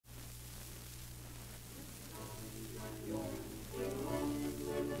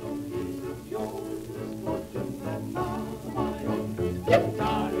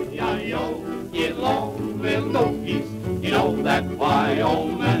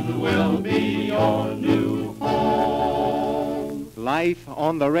life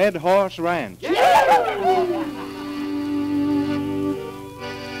on the Red Horse Ranch.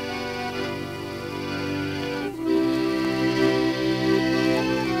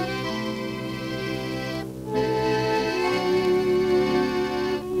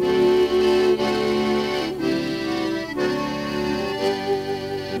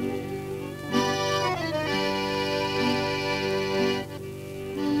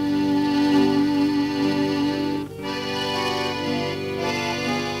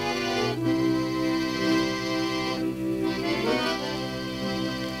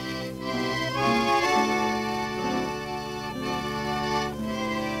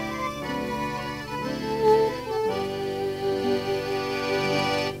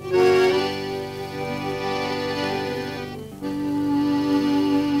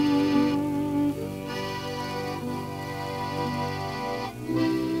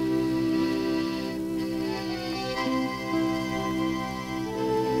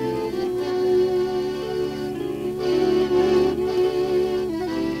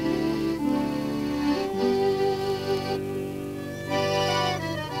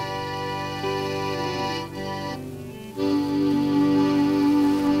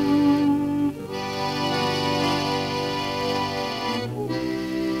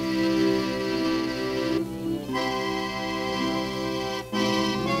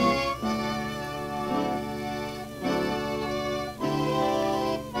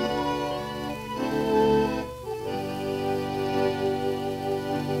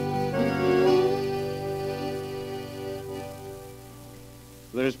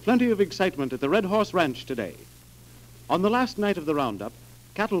 There's plenty of excitement at the Red Horse Ranch today. On the last night of the roundup,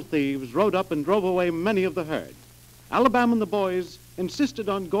 cattle thieves rode up and drove away many of the herd. Alabama and the boys insisted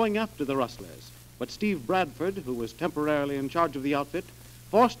on going after the rustlers, but Steve Bradford, who was temporarily in charge of the outfit,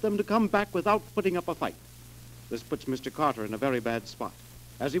 forced them to come back without putting up a fight. This puts Mr. Carter in a very bad spot,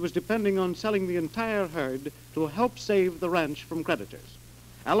 as he was depending on selling the entire herd to help save the ranch from creditors.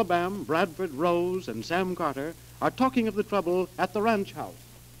 Alabama, Bradford, Rose, and Sam Carter are talking of the trouble at the ranch house.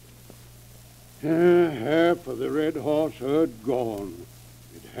 Half of the Red Horse herd gone.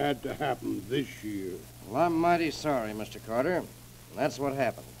 It had to happen this year. Well, I'm mighty sorry, Mr. Carter. That's what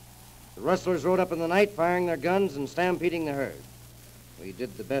happened. The rustlers rode up in the night, firing their guns and stampeding the herd. We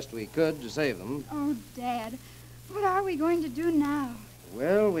did the best we could to save them. Oh, Dad, what are we going to do now?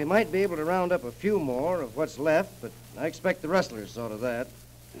 Well, we might be able to round up a few more of what's left, but I expect the rustlers saw to that.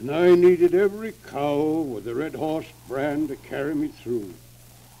 And I needed every cow with the Red Horse brand to carry me through.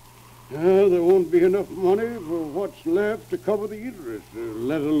 Now, there won't be enough money for what's left to cover the interest,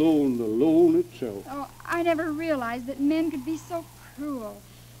 let alone the loan itself. Oh, I never realized that men could be so cruel.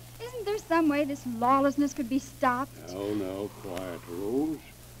 Isn't there some way this lawlessness could be stopped? Now, quiet, Rose.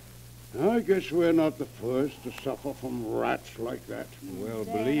 I guess we're not the first to suffer from rats like that. Well,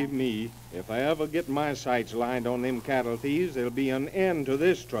 Dad. believe me, if I ever get my sights lined on them cattle thieves, there'll be an end to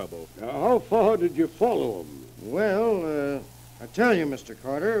this trouble. How far did you follow them? Well, I tell you, Mr.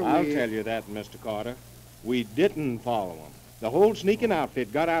 Carter, I'll tell you that, Mr. Carter. We didn't follow them. The whole sneaking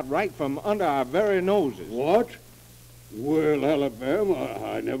outfit got out right from under our very noses. What? Well, Alabama,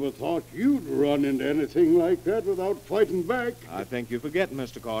 I never thought you'd run into anything like that without fighting back. I think you forget,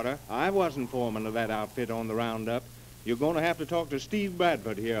 Mr. Carter. I wasn't foreman of that outfit on the roundup. You're going to have to talk to Steve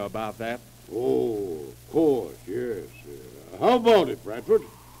Bradford here about that. Oh, of course, yes. How about it, Bradford?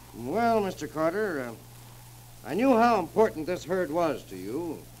 Well, Mr. Carter, I knew how important this herd was to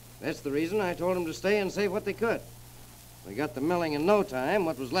you. That's the reason I told them to stay and save what they could. We got the milling in no time,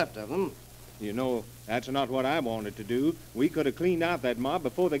 what was left of them. You know, that's not what I wanted to do. We could have cleaned out that mob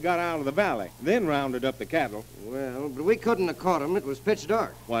before they got out of the valley, then rounded up the cattle. Well, but we couldn't have caught them. It was pitch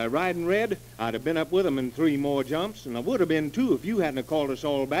dark. Why, riding Red, I'd have been up with them in 3 more jumps, and I would have been, too, if you hadn't have called us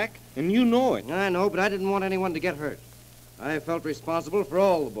all back, and you know it. I know, but I didn't want anyone to get hurt. I felt responsible for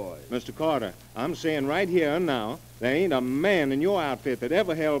all the boys. Mr. Carter, I'm saying right here and now, there ain't a man in your outfit that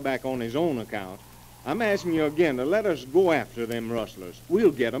ever held back on his own account. I'm asking you again to let us go after them rustlers.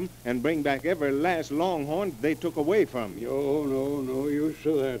 We'll get them and bring back every last longhorn they took away from you. No use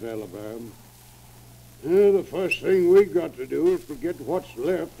to that, Alabama. The first thing we got to do is to get what's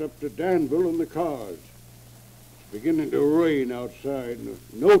left up to Danville and the cars. It's beginning to rain outside.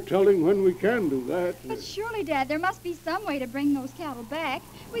 No telling when we can do that. But surely, Dad, there must be some way to bring those cattle back.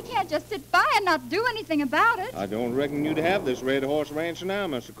 We can't just sit by and not do anything about it. I don't reckon you'd have this Red Horse Ranch now,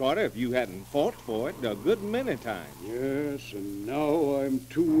 Mr. Carter, if you hadn't fought for it a good many times. Yes, and now I'm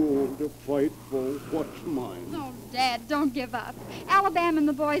too old to fight for what's mine. Oh, Dad, don't give up. Alabama and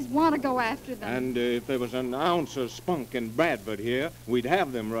the boys want to go after them. And if there was an ounce of spunk in Bradford here, we'd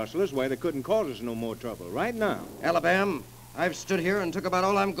have them rustlers where they couldn't cause us no more trouble right now. Alabama, I've stood here and took about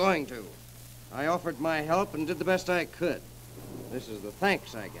all I'm going to. I offered my help and did the best I could. This is the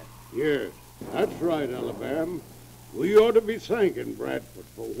thanks I get. Yes, that's right, Alabama. We ought to be thanking Bradford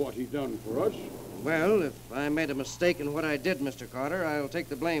for what he done for us. Well, if I made a mistake in what I did, Mr. Carter, I'll take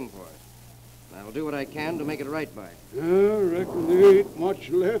the blame for it. I'll do what I can to make it right by it. I reckon there ain't much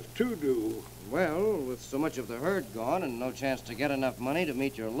left to do. Well, with so much of the herd gone and no chance to get enough money to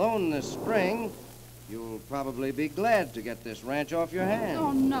meet your loan this spring, you'll probably be glad to get this ranch off your hands.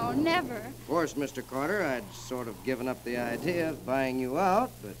 Oh, no, never. Of course, Mr. Carter, I'd sort of given up the idea of buying you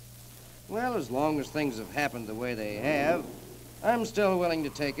out, but, well, as long as things have happened the way they have, I'm still willing to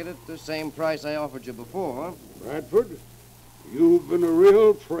take it at the same price I offered you before. Bradford, you've been a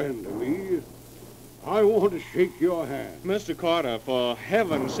real friend to me. I want to shake your hand. Mr. Carter, for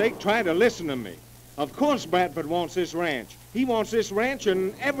heaven's sake, try to listen to me. Of course Bradford wants this ranch. He wants this ranch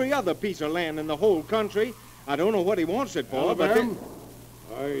and every other piece of land in the whole country. I don't know what he wants it for, Alabama,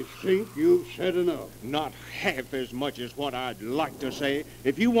 I think you've said enough. Not half as much as what I'd like to say.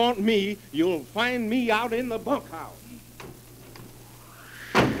 If you want me, you'll find me out in the bunkhouse.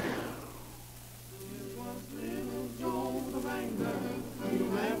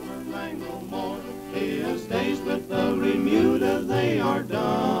 His days with the Remuda, they are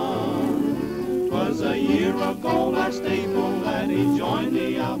done. 'Twas a year ago last April that he joined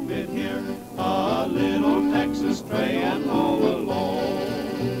the outfit here, a little Texas stray and all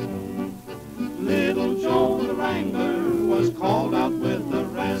alone. Little Joe the Wrangler was called out with the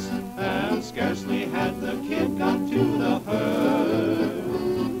rest, and scarcely had the kid got to the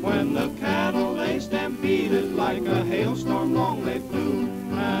herd, when the cattle they stampeded like a hailstorm long they flew,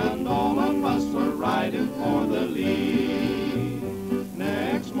 and all of us were riding for the lead.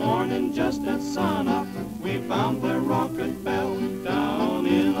 Next morning, just at sunup, we found their rocket bell down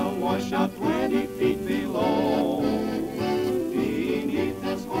in a washout 20 feet below. Beneath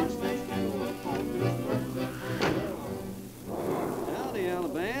this horse they knew a Howdy,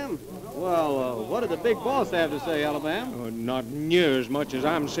 Alabama. Well, what did the big boss have to say, Alabama? Oh, not near as much as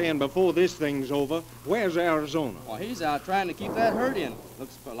I'm saying before this thing's over. Where's Arizona? Well, he's out trying to keep that herd in.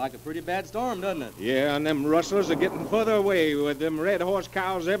 Looks like a pretty bad storm, doesn't it? Yeah, and them rustlers are getting further away with them red horse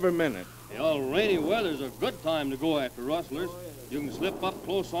cows every minute. Rainy weather's a good time to go after rustlers. You can slip up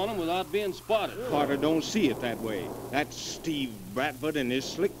close on them without being spotted. Carter don't see it that way. That Steve Bradford and his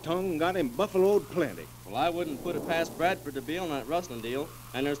slick tongue got him buffaloed plenty. Well, I wouldn't put it past Bradford to be on that rustling deal,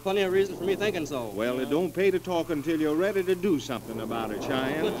 and there's plenty of reason for me thinking so. Well, it don't pay to talk until you're ready to do something about it,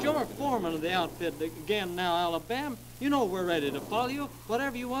 Cheyenne. But you're foreman of the outfit again now, Alabama. You know we're ready to follow you.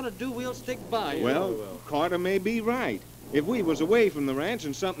 Whatever you want to do, we'll stick by you. Well, Carter may be right. If we was away from the ranch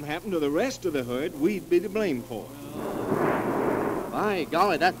and something happened to the rest of the herd, we'd be to blame for it. By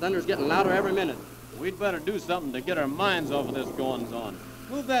golly, that thunder's getting louder every minute. We'd better do something to get our minds off of this goings-on.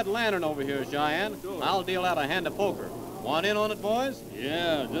 Move that lantern over here, Cheyenne. I'll deal out a hand of poker. Want in on it, boys?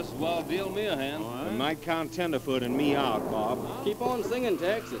 Yeah, just as well deal me a hand. It might count tenderfoot and me out, Bob. Keep on singing,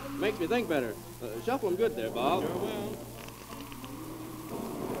 Tex. It makes me think better. Shuffle 'em good there, Bob. Sure will.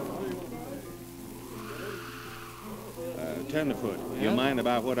 Tenderfoot, you Yeah? mind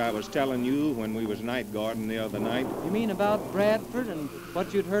about what I was telling you when we was night guarding the other night? You mean about Bradford and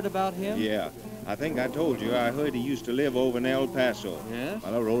what you'd heard about him? Yeah. I think I told you I heard he used to live over in El Paso. Yes?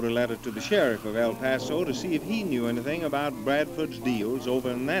 Well, I wrote a letter to the sheriff of El Paso to see if he knew anything about Bradford's deals over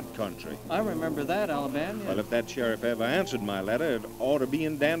in that country. I remember that, Alabama. Well, if that sheriff ever answered my letter, it ought to be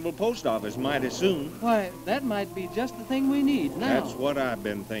in Danville post office mighty soon. Why, that might be just the thing we need now. That's what I've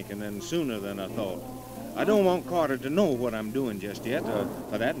been thinking, and sooner than I thought. I don't want Carter to know what I'm doing just yet, or,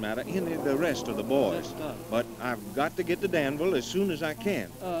 for that matter, any of the rest of the boys. Good stuff. But I've got to get to Danville as soon as I can.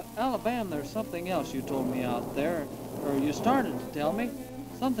 Alabama, there's something else you told me out there, or you started to tell me.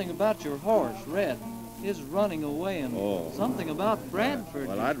 Something about your horse, Red, his running away, and something about Bradford.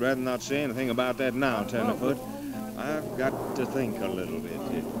 Well, I'd rather not say anything about that now, Tenderfoot. I've got to think a little bit.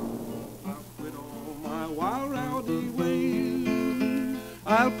 With all my wild rowdy ways,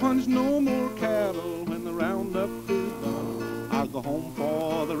 I'll punch no more cattle when the roundup is done. I'll go home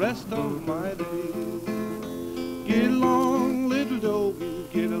for the rest of my days. Get along, little doggies,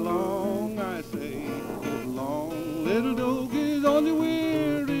 get along, I say. Get along, little doggies, on your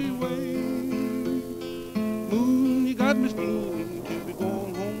weary way. Moon, you got me scheming to be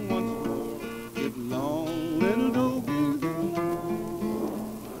going home once more. Get along, little doggies.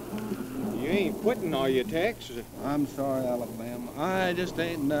 You ain't quitting, are you, Tex? I'm sorry, Alabama. I just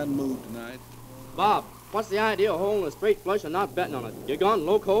ain't in that mood tonight. Bob, what's the idea of holding a straight flush and not betting on it? You gone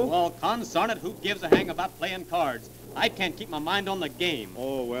loco? Well, consarn it, who gives a hang about playing cards? I can't keep my mind on the game.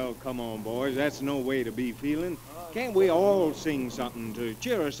 Oh, well, come on, boys. That's no way to be feeling. Can't we all sing something to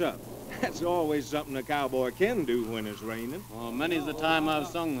cheer us up? That's always something a cowboy can do when it's raining. Well, many's the time I've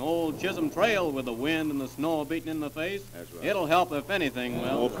sung Old Chisholm Trail with the wind and the snow beating in my face. That's right. It'll help if anything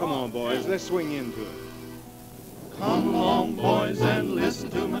will. Oh, come on, boys. Let's swing into it. Come along, boys, and listen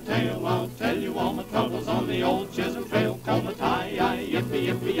to my tale. I'll tell you all my troubles on the Old Chisholm Trail. Comatai-yi,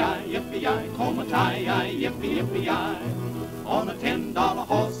 yippee-yippee-yi, yippee-yi, comatai-yi, yippee-yippee-yi. On a $10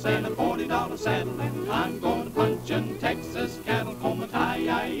 horse and a $40 saddle, and I'm going to punch Texas cattle.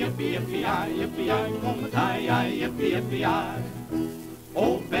 Comatai-yi, yippee-yippee-yi, yippee-yi, comatai-yi, yippee-yippee-yi.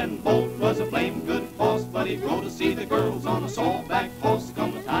 Old Ben Bolt was a blame good boss, but he'd go to see the girls on a sawback horse.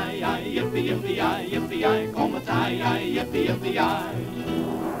 Comatai-yi, yippee-yippee-yi, yippee-yi, comatai-yi,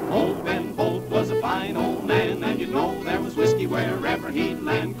 yippee-yippee-yi. Old Ben Bolt was a fine old man, and you know there was whiskey wherever he'd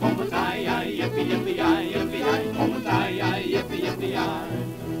land. Comatai-yi, yippee-yippee-yi, yippee-yi, comatai-yi, yippee-yippee-yi.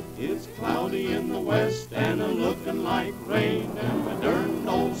 It's cloudy in the west and a-looking like rain, and the darn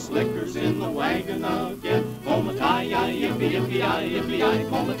old slicker's in the wagon again. Comatai-yi, yippee-yippee-yi, yippee-yi,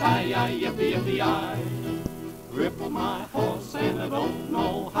 comatai-yi, yippee-yippee-yi. Cripple my horse and I don't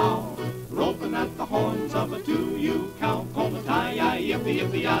know how, roping at the horns of a 2U cow. Comatai-yi,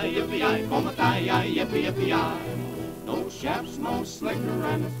 yippee-yippee-yi, yippee-yi, comatai-yi, yippee-yippee-yi. No shaps, no slicker,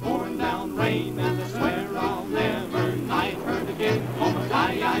 and it's pouring down rain, and I swear I'll never night herd again.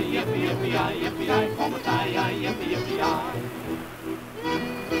 Comatai-yi, yippee-yippee-yi, yippee-yi, comatai-yi, yippee-yippee-yi.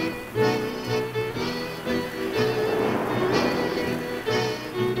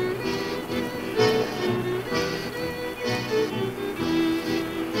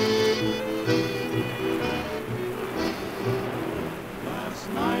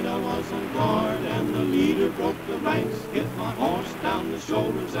 On guard and the leader broke the ranks, hit my horse down the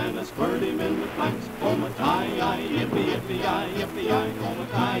shoulders and I spurred him in the flanks. Comatai-yi, yippee-yippee-yi, yippee-yi,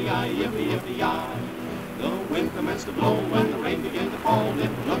 comatai-yi, yippee-yippee-yi. The wind commenced to blow and the rain began to fall.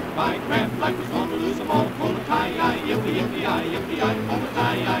 It looked by craft like was going to lose them all. Comatai-yi, yippee-yippee-yi, yippee-yi,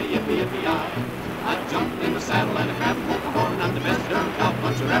 comatai-yi, yippee-yippee-yi. I jumped in the saddle and I grabbed both the horn. I'm the best darn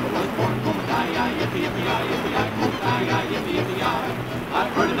cowpuncher ever was born. Comatai-yi, yippee-yippee-yi, yippee-yi, comatai-yi, yippee-yippee-yi. I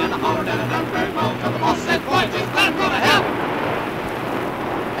heard it and I hollered and I done very well till the boss said, "Boy, just let him go to hell."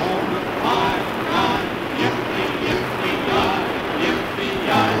 Comatai-yi, yippee-yippee-yi,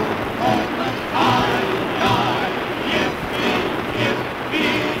 yippee-yi, comatai-yi,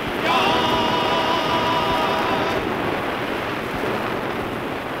 yippee-yippee-yi.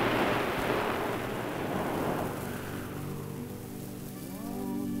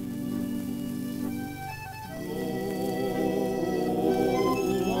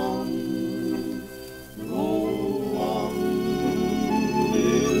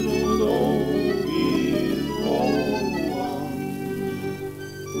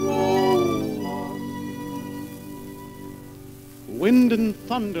 Wind and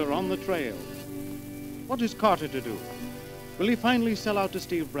thunder on the trail. What is Carter to do? Will he finally sell out to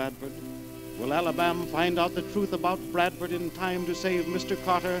Steve Bradford? Will Alabama find out the truth about Bradford in time to save Mr.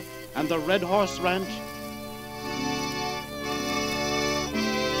 Carter and the Red Horse Ranch?